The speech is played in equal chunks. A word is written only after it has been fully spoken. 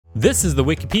This is the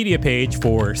Wikipedia page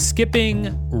for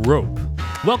skipping rope.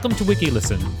 Welcome to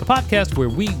WikiListen, the podcast where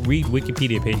we read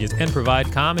Wikipedia pages and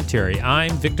provide commentary.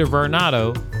 I'm Victor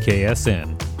Varnado,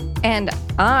 KSN. And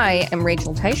I am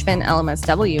Rachel Teichman,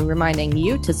 LMSW, reminding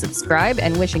you to subscribe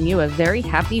and wishing you a very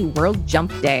happy World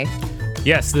Jump Day.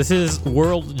 Yes, this is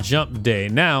World Jump Day.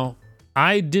 Now,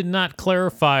 I did not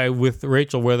clarify with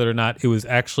Rachel whether or not it was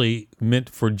actually meant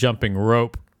for jumping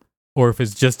rope or if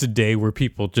it's just a day where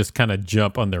people just kind of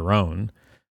jump on their own.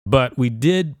 But we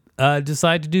did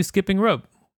decide to do skipping rope.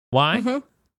 Why? Mm-hmm.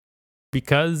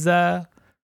 Because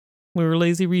we were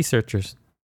lazy researchers.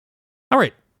 All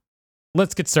right,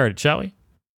 let's get started, shall we?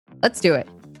 Let's do it.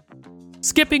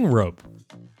 Skipping rope.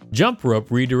 Jump rope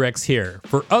redirects here.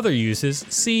 For other uses,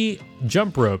 see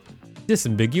jump rope.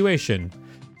 Disambiguation.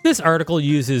 This article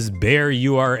uses bare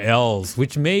URLs,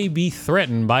 which may be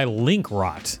threatened by link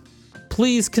rot.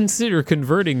 Please consider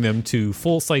converting them to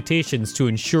full citations to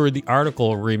ensure the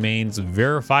article remains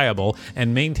verifiable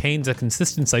and maintains a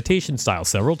consistent citation style.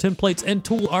 Several templates and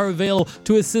tools are available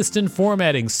to assist in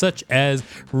formatting, such as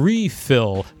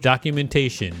Refill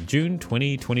Documentation, June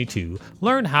 2022.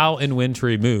 Learn how and when to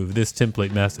remove this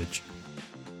template message.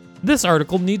 This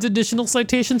article needs additional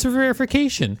citations for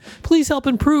verification. Please help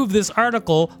improve this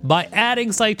article by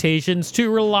adding citations to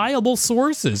reliable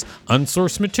sources.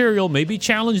 Unsourced material may be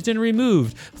challenged and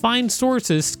removed. Find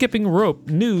sources: Skipping Rope,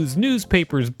 News,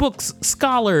 Newspapers, Books,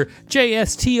 Scholar,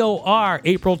 JSTOR,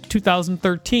 April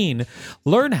 2013.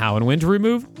 Learn how and when to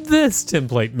remove this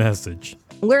template message.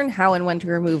 Learn how and when to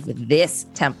remove this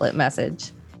template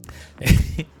message.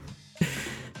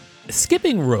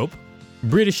 Skipping rope,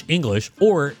 British English,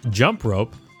 or jump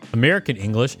rope, American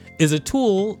English, is a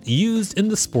tool used in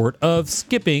the sport of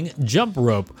skipping jump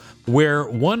rope, where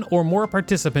one or more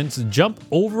participants jump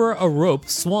over a rope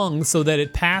swung so that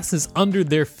it passes under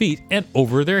their feet and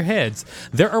over their heads.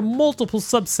 There are multiple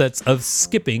subsets of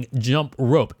skipping jump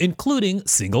rope, including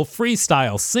single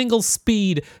freestyle, single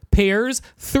speed, pairs,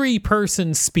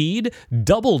 three-person speed,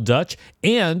 double Dutch,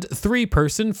 and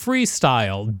three-person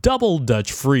freestyle, double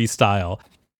Dutch freestyle.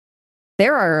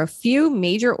 There are a few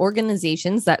major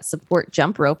organizations that support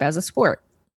jump rope as a sport.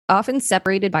 Often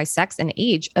separated by sex and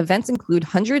age, events include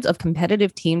hundreds of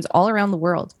competitive teams all around the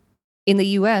world. In the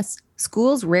US,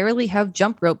 schools rarely have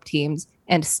jump rope teams,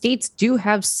 and states do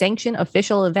have sanctioned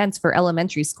official events for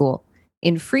elementary school.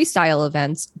 In freestyle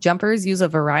events, jumpers use a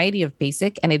variety of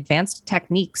basic and advanced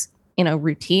techniques in a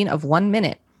routine of 1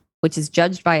 minute, which is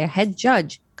judged by a head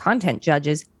judge, content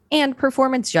judges, and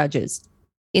performance judges.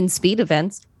 In speed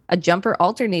events, a jumper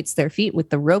alternates their feet with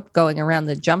the rope going around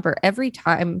the jumper every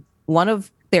time one of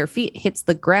their feet hits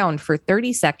the ground for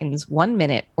 30 seconds, 1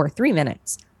 minute, or 3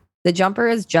 minutes. The jumper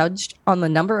is judged on the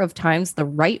number of times the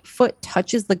right foot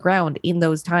touches the ground in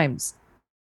those times.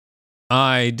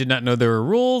 I did not know there were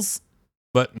rules,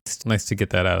 but it's nice to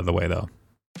get that out of the way, though.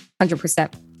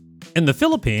 100%. In the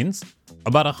Philippines,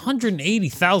 about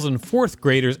 180,000 fourth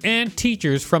graders and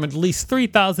teachers from at least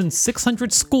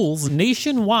 3,600 schools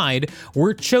nationwide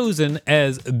were chosen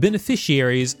as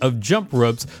beneficiaries of jump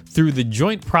ropes through the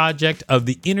joint project of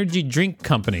the Energy Drink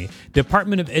Company,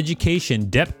 Department of Education,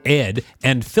 DepEd,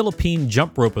 and Philippine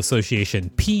Jump Rope Association,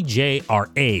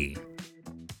 PJRA.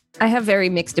 I have very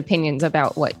mixed opinions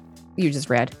about what you just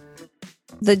read.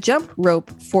 The jump rope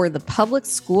for the public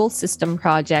school system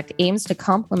project aims to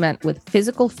complement with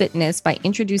physical fitness by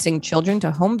introducing children to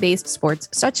home-based sports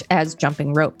such as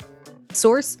jumping rope.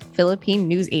 Source: Philippine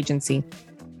News Agency.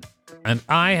 And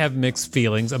I have mixed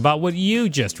feelings about what you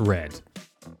just read.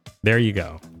 There you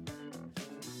go.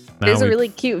 There's a really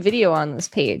cute video on this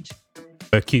page.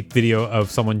 A cute video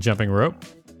of someone jumping rope?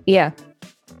 Yeah.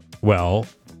 Well,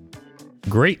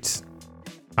 great.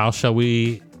 How shall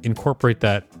we incorporate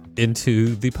that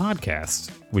into the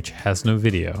podcast, which has no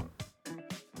video?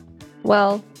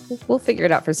 Well, we'll figure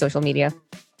it out for social media.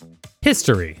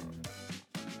 History.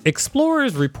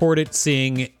 Explorers reported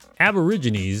seeing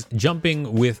Aborigines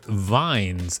jumping with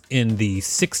vines in the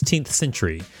 16th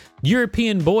century.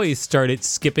 European boys started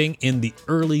skipping in the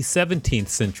early 17th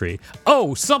century.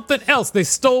 Oh, something else they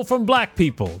stole from black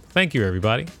people. Thank you,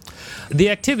 everybody. The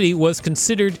activity was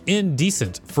considered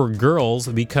indecent for girls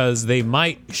because they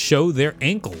might show their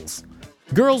ankles.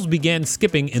 Girls began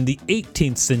skipping in the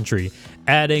 18th century,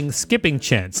 adding skipping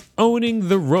chants, owning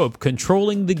the rope,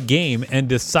 controlling the game, and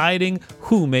deciding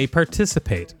who may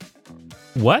participate.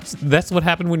 What? That's what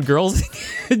happened when girls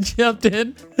jumped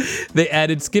in? They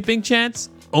added skipping chants,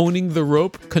 owning the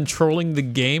rope, controlling the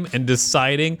game, and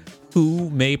deciding who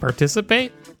may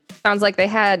participate? Sounds like they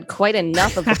had quite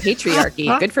enough of the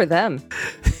patriarchy. Good for them.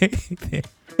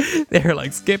 They're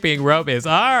like, skipping rope is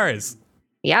ours.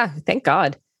 Yeah, thank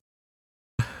God.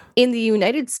 In the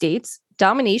United States,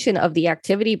 domination of the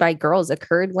activity by girls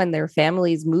occurred when their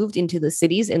families moved into the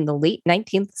cities in the late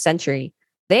 19th century.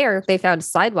 There, they found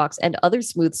sidewalks and other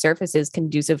smooth surfaces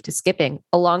conducive to skipping,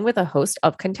 along with a host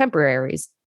of contemporaries.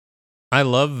 I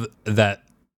love that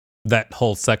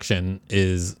whole section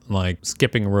is like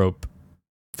skipping rope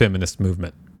feminist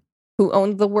movement. Who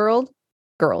owned the world?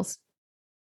 Girls.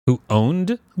 Who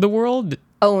owned the world?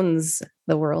 Owns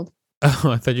the world.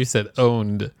 Oh, I thought you said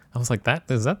owned. I was like,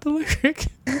 is that the lyric?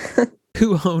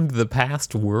 Who owned the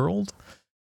past world?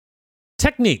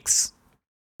 Techniques.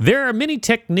 There are many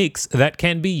techniques that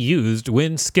can be used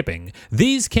when skipping.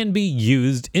 These can be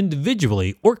used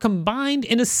individually or combined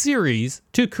in a series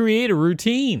to create a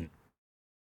routine.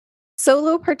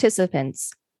 Solo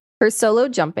participants. For solo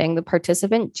jumping, the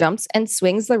participant jumps and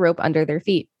swings the rope under their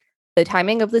feet. The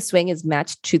timing of the swing is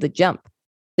matched to the jump.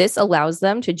 This allows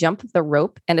them to jump the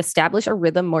rope and establish a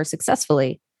rhythm more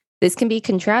successfully. This can be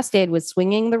contrasted with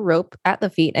swinging the rope at the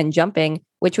feet and jumping,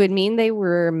 which would mean they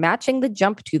were matching the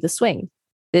jump to the swing.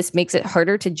 This makes it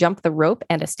harder to jump the rope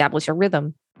and establish a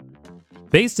rhythm.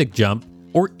 Basic jump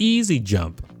or easy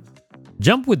jump.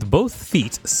 Jump with both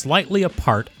feet slightly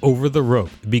apart over the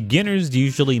rope. Beginners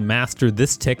usually master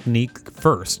this technique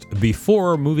first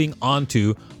before moving on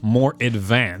to more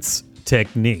advanced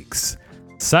techniques.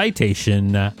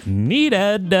 Citation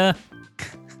needed.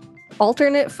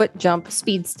 Alternate foot jump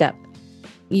speed step.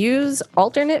 Use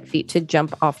alternate feet to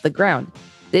jump off the ground.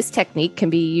 This technique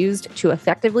can be used to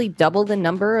effectively double the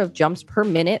number of jumps per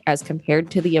minute as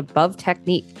compared to the above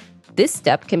technique. This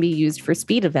step can be used for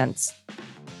speed events.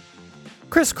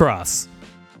 Crisscross.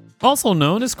 Also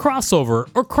known as crossover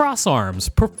or cross arms.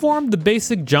 Perform the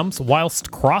basic jumps whilst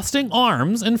crossing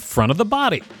arms in front of the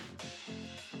body.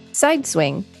 Side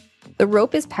swing. The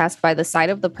rope is passed by the side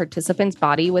of the participant's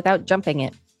body without jumping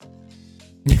it.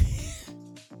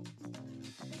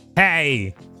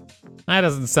 Hey, that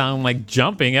doesn't sound like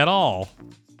jumping at all.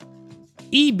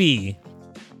 EB,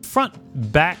 front,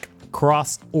 back,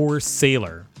 cross, or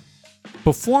sailor.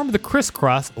 Perform the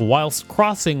crisscross whilst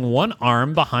crossing one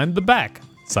arm behind the back.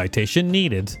 Citation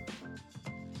needed.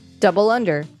 Double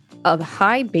under, a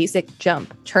high basic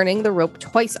jump, turning the rope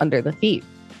twice under the feet.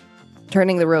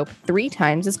 Turning the rope 3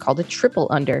 times is called a triple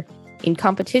under. In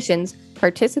competitions,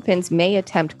 participants may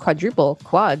attempt quadruple,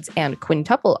 quads, and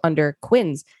quintuple under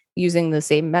quins using the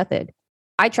same method.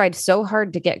 I tried so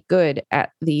hard to get good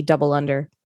at the double under.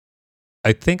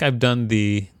 I think I've done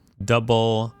the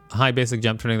double high basic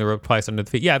jump, turning the rope twice under the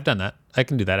feet. Yeah, I've done that. I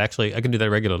can do that, actually. I can do that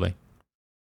regularly.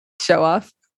 Show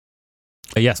off?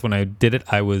 Yes, when I did it,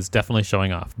 I was definitely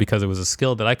showing off because it was a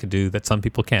skill that I could do that some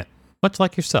people can't, much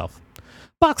like yourself.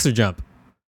 Boxer jump.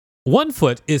 One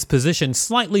foot is positioned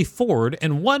slightly forward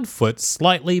and one foot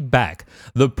slightly back.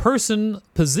 The person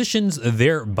positions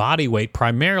their body weight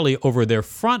primarily over their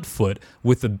front foot,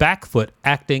 with the back foot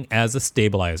acting as a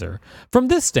stabilizer. From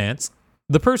this stance,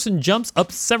 the person jumps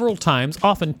up several times,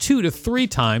 often 2 to 3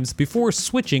 times, before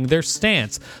switching their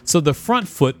stance, so the front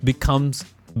foot becomes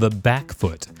the back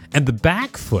foot, and the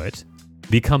back foot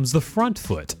becomes the front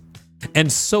foot,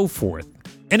 and so forth.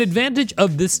 An advantage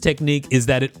of this technique is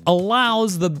that it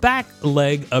allows the back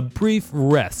leg a brief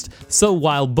rest. So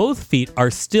while both feet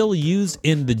are still used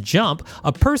in the jump,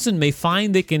 a person may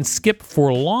find they can skip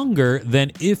for longer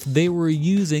than if they were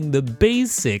using the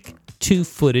basic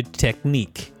 2-footed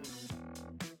technique.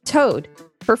 Toad.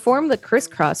 Perform the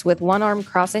crisscross with one arm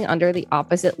crossing under the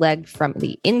opposite leg from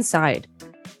the inside.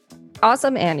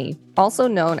 Awesome Annie, also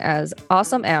known as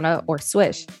Awesome Anna or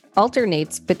Swish,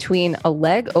 alternates between a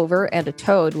leg over and a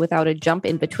toad without a jump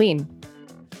in between.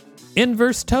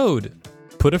 Inverse toad.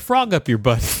 Put a frog up your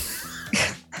butt.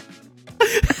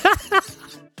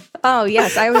 Oh,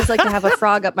 yes. I always like to have a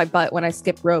frog up my butt when I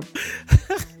skip rope.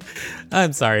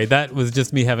 I'm sorry. That was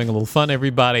just me having a little fun,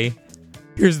 everybody.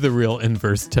 Here's the real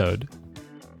inverse toad.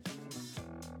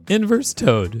 Inverse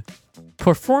toad.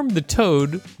 Perform the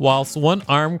toad whilst one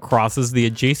arm crosses the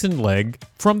adjacent leg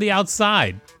from the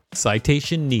outside.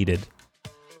 Citation needed.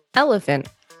 Elephant.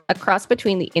 A cross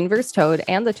between the inverse toad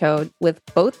and the toad with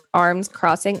both arms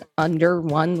crossing under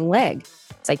one leg.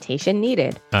 Citation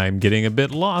needed. I'm getting a bit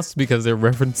lost because they're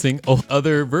referencing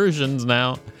other versions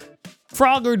now.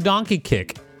 Frog or donkey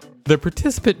kick. The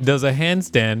participant does a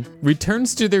handstand,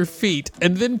 returns to their feet,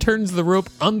 and then turns the rope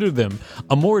under them.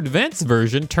 A more advanced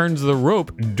version turns the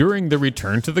rope during the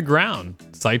return to the ground.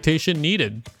 Citation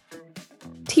needed.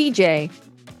 TJ.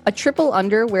 A triple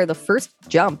under where the first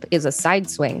jump is a side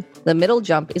swing, the middle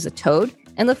jump is a toad,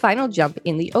 and the final jump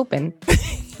in the open.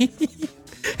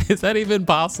 Is that even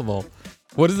possible?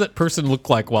 What does that person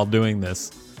look like while doing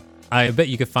this? I bet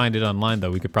you could find it online,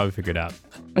 though. We could probably figure it out.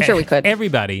 I'm sure we could.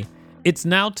 Everybody, it's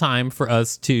now time for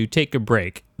us to take a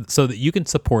break so that you can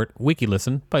support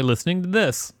WikiListen by listening to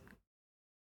this.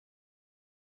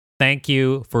 Thank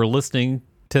you for listening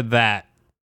to that.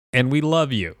 And we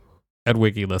love you at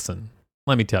WikiListen.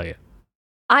 Let me tell you.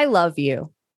 I love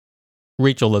you.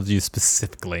 Rachel loves you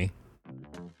specifically.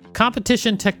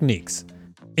 Competition techniques.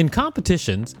 In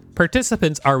competitions,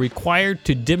 participants are required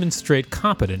to demonstrate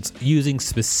competence using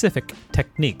specific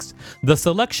techniques. The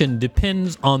selection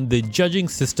depends on the judging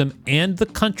system and the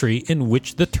country in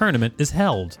which the tournament is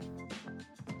held.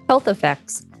 Health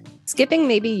effects. Skipping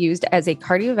may be used as a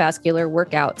cardiovascular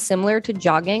workout similar to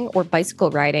jogging or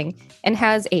bicycle riding and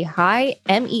has a high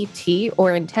MET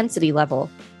or intensity level.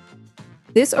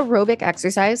 This aerobic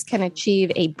exercise can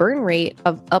achieve a burn rate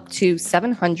of up to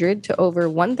 700 to over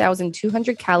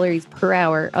 1,200 calories per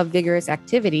hour of vigorous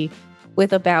activity,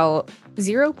 with about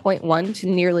 0.1 to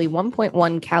nearly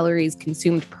 1.1 calories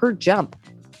consumed per jump,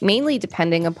 mainly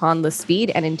depending upon the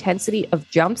speed and intensity of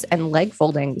jumps and leg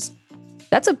foldings.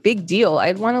 That's a big deal.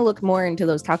 I'd want to look more into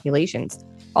those calculations.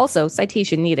 Also,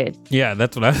 citation needed. Yeah,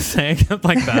 that's what I was saying.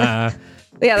 Like that.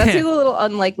 Yeah, that seems a little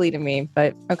unlikely to me,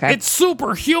 but okay. It's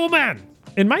superhuman.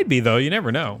 It might be, though. You never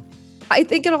know. I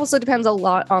think it also depends a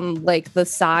lot on like the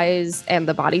size and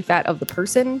the body fat of the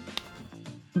person.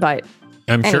 But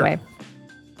I'm anyway,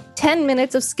 sure. 10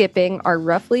 minutes of skipping are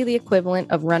roughly the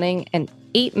equivalent of running an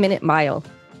 8-minute mile.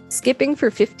 Skipping for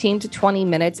 15 to 20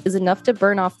 minutes is enough to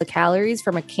burn off the calories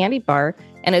from a candy bar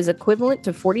and is equivalent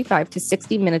to 45 to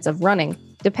 60 minutes of running,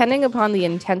 depending upon the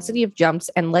intensity of jumps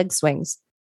and leg swings.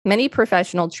 Many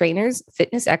professional trainers,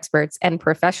 fitness experts, and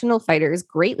professional fighters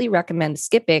greatly recommend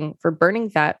skipping for burning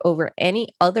fat over any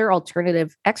other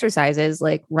alternative exercises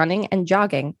like running and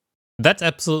jogging. That's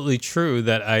absolutely true.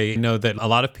 That I know that a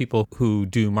lot of people who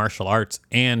do martial arts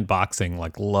and boxing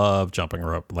like love jumping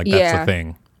rope. Like that's the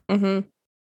thing. Mm-hmm.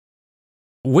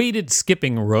 Weighted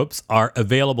skipping ropes are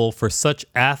available for such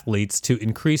athletes to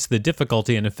increase the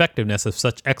difficulty and effectiveness of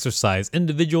such exercise.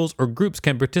 Individuals or groups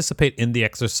can participate in the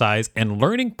exercise, and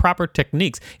learning proper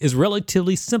techniques is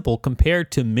relatively simple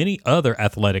compared to many other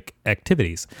athletic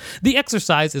activities. The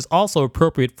exercise is also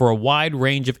appropriate for a wide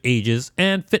range of ages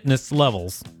and fitness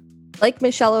levels. Like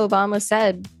Michelle Obama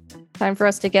said, time for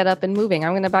us to get up and moving.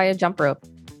 I'm going to buy a jump rope.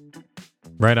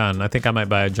 Right on. I think I might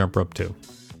buy a jump rope too.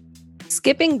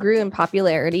 Skipping grew in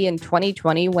popularity in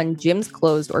 2020 when gyms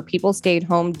closed or people stayed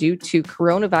home due to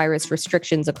coronavirus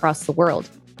restrictions across the world.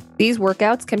 These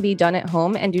workouts can be done at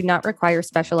home and do not require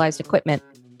specialized equipment.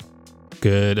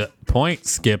 Good point,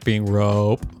 skipping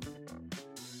rope.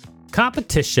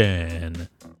 Competition.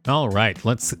 All right,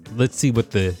 let's see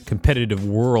what the competitive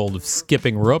world of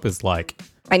skipping rope is like.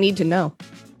 I need to know.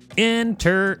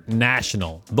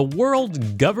 International. The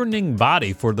world governing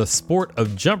body for the sport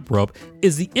of jump rope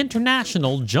is the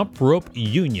International Jump Rope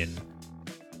Union,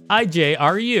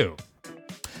 IJRU.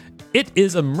 It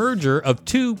is a merger of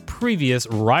two previous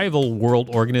rival world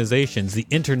organizations, the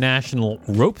International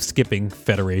Rope Skipping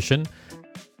Federation,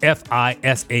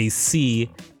 FISAC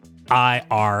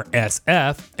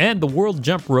IRSF, and the World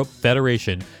Jump Rope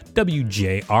Federation,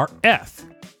 WJRF.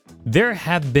 There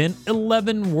have been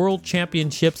 11 world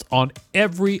championships on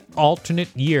every alternate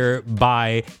year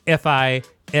by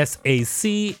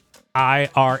FISAC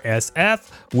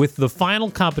IRSF, with the final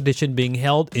competition being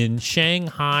held in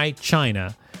Shanghai,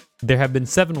 China. There have been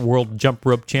 7 world jump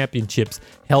rope championships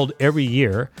held every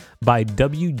year by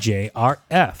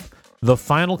WJRF, the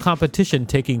final competition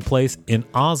taking place in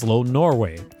Oslo,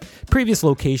 Norway. Previous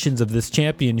locations of this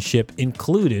championship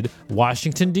included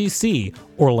Washington, D.C.,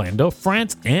 Orlando,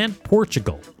 France, and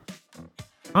Portugal.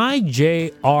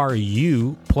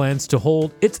 IJRU plans to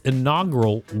hold its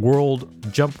inaugural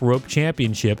World Jump Rope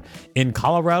Championship in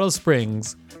Colorado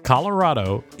Springs,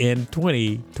 Colorado in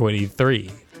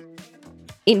 2023.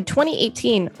 In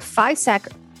 2018, FISAC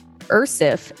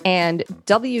IRSF and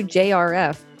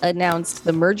WJRF announced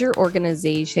the merger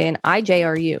organization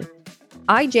IJRU.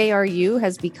 IJRU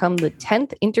has become the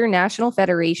 10th international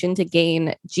federation to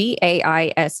gain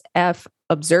GAISF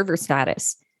observer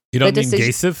status. You don't mean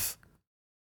GAISF?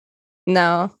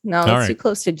 No, it's right. too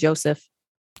close to Joseph.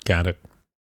 Got it.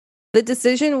 The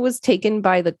decision was taken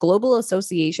by the Global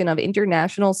Association of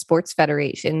International Sports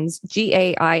Federations,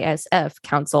 GAISF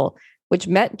Council, which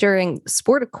met during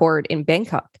Sport Accord in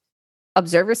Bangkok.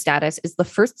 Observer status is the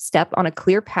first step on a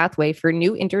clear pathway for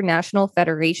new international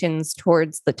federations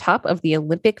towards the top of the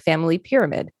Olympic family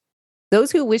pyramid. Those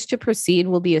who wish to proceed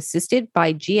will be assisted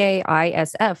by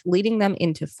GAISF, leading them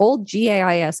into full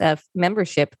GAISF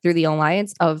membership through the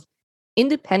Alliance of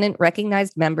Independent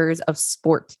Recognized Members of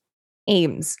Sport,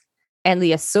 AIMS. and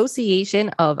the Association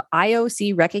of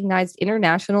IOC Recognized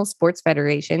International Sports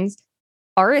Federations,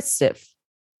 RSIF.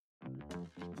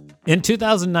 In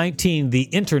 2019, the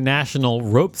International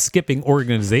Rope Skipping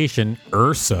Organization,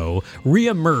 URSO,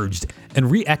 reemerged and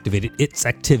reactivated its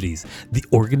activities. The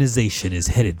organization is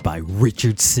headed by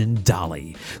Richard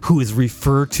Sindali, who is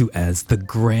referred to as the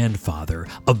grandfather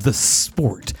of the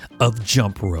sport of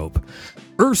jump rope.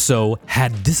 URSO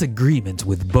had disagreements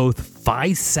with both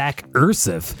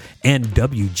FISAC-URSIF and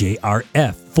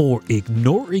WJRF for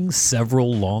ignoring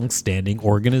several long-standing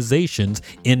organizations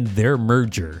in their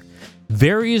merger.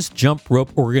 Various jump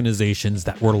rope organizations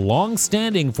that were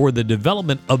long-standing for the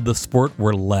development of the sport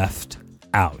were left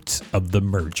out of the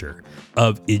merger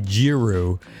of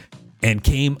IJIRU and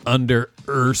came under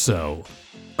URSO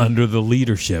under the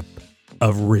leadership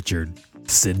of Richard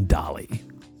Sindali.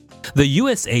 The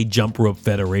USA Jump Rope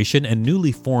Federation and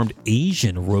newly formed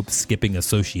Asian Rope Skipping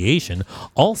Association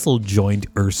also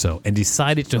joined URSO and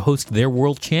decided to host their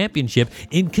World Championship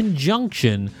in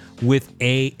conjunction with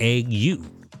AAU.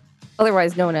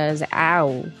 Otherwise known as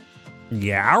OW.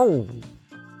 Yow.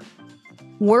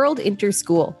 World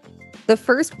Interschool. The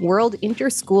first World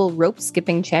Interschool Rope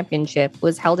Skipping Championship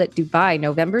was held at Dubai,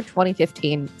 November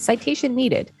 2015. Citation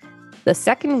needed. The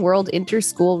second World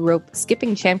Interschool Rope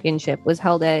Skipping Championship was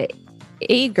held at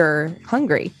Eger,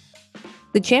 Hungary.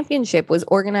 The championship was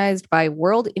organized by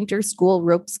World Interschool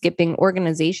Rope Skipping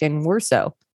Organization,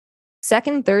 WRSO.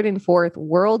 Second, third, and fourth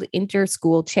World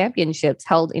Interschool Championships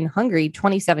held in Hungary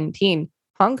 2017,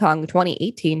 Hong Kong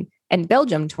 2018, and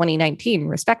Belgium 2019,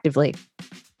 respectively.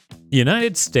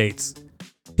 United States.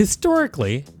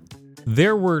 Historically,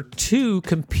 there were two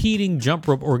competing jump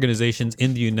rope organizations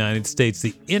in the United States,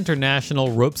 the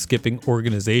International Rope Skipping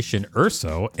Organization,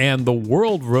 URSO, and the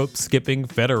World Rope Skipping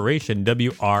Federation,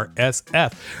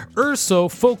 WRSF.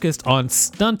 URSO focused on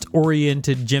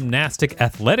stunt-oriented gymnastic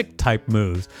athletic type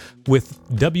moves, with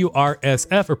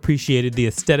WRSF appreciated the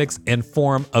aesthetics and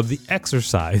form of the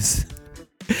exercise.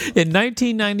 In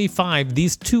 1995,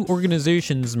 these two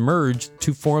organizations merged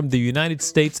to form the United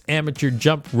States Amateur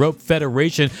Jump Rope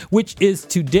Federation, which is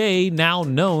today now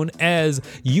known as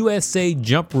USA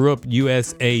Jump Rope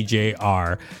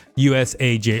USAJR.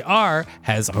 USAJR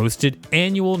has hosted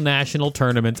annual national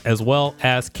tournaments as well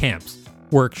as camps,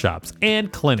 workshops,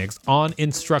 and clinics on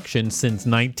instruction since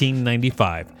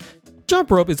 1995.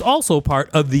 Jump rope is also part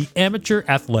of the Amateur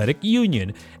Athletic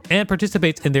Union and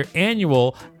participates in their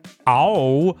annual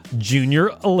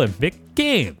Junior Olympic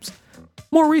Games.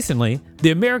 More recently,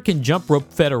 the American Jump Rope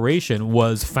Federation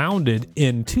was founded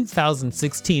in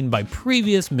 2016 by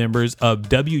previous members of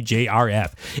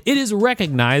WJRF. It is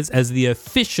recognized as the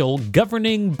official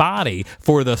governing body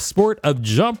for the sport of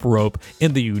jump rope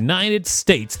in the United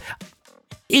States.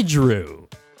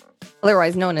 IJRU.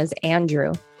 Otherwise known as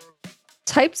Andrew.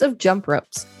 Types of jump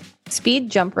ropes.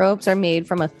 Speed jump ropes are made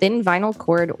from a thin vinyl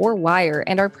cord or wire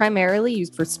and are primarily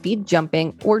used for speed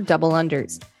jumping or double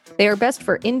unders. They are best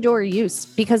for indoor use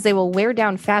because they will wear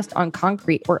down fast on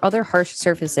concrete or other harsh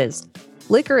surfaces.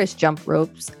 Licorice jump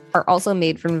ropes are also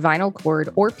made from vinyl cord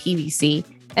or PVC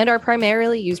and are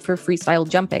primarily used for freestyle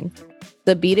jumping.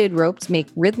 The beaded ropes make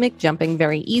rhythmic jumping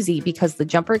very easy because the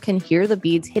jumper can hear the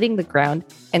beads hitting the ground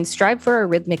and strive for a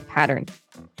rhythmic pattern.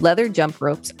 Leather jump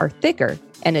ropes are thicker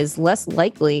and is less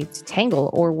likely to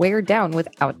tangle or wear down with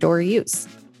outdoor use.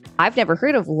 I've never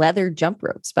heard of leather jump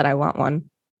ropes, but I want one.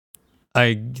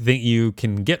 I think you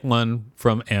can get one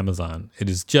from Amazon. It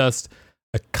is just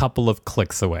a couple of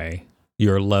clicks away.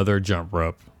 Your leather jump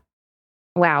rope.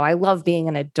 Wow, I love being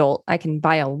an adult. I can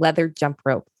buy a leather jump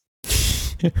rope.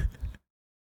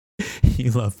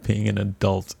 You love being an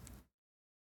adult.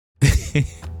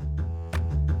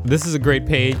 This is a great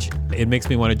page. It makes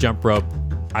me want to jump rope.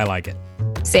 I like it.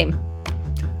 Same.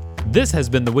 This has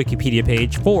been the Wikipedia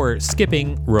page for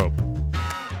skipping rope.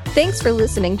 Thanks for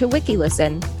listening to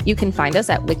WikiListen. You can find us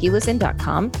at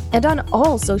wikilisten.com and on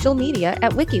all social media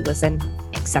at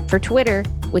WikiListen, except for Twitter,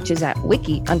 which is at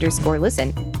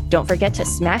wiki_listen. Don't forget to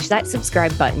smash that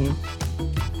subscribe button.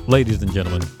 Ladies and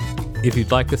gentlemen, if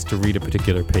you'd like us to read a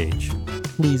particular page,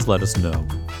 please let us know.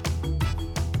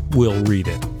 We'll read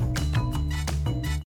it.